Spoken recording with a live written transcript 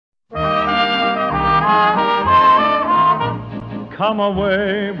Come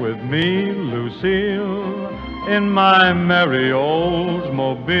away with me, Lucille, in my merry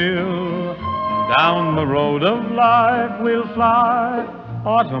Oldsmobile. Down the road of life we'll fly,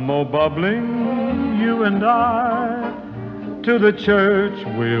 automobile bubbling, you and I. To the church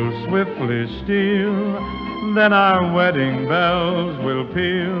we'll swiftly steal, then our wedding bells will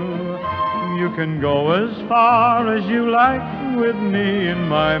peal. You can go as far as you like with me in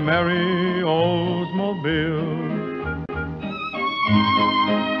my merry Oldsmobile.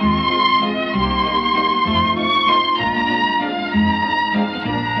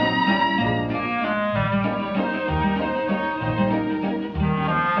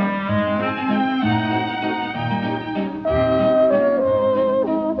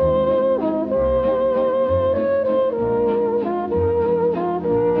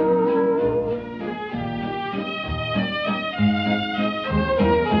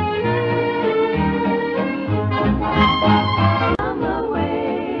 Come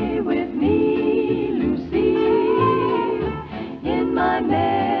away with me, Lucille, in my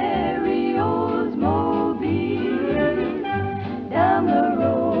merry Oldsmobile. Down the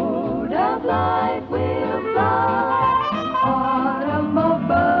road of life we'll fly, automobile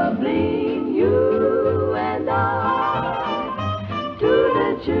bubbling, you and I. To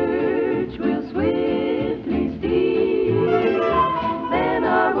the church we'll swiftly steal, then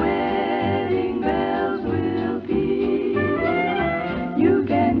our wedding bells will peal. You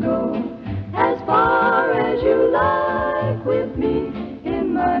can go as far as you like with me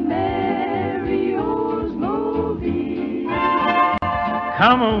in my merry Oldsmobile.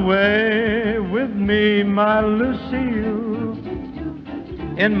 Come away with me, my Lucille,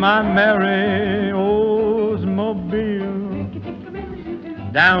 in my merry Oldsmobile.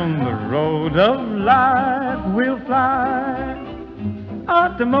 Down the road of life we'll fly,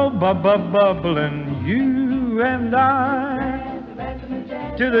 automobile bubbling, you and I.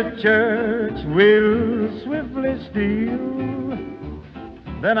 To the church we'll swiftly steal,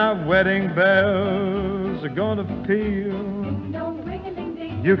 then our wedding bells are gonna peal.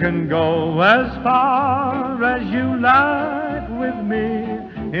 You can go as far as you like with me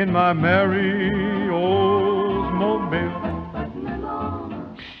in my merry old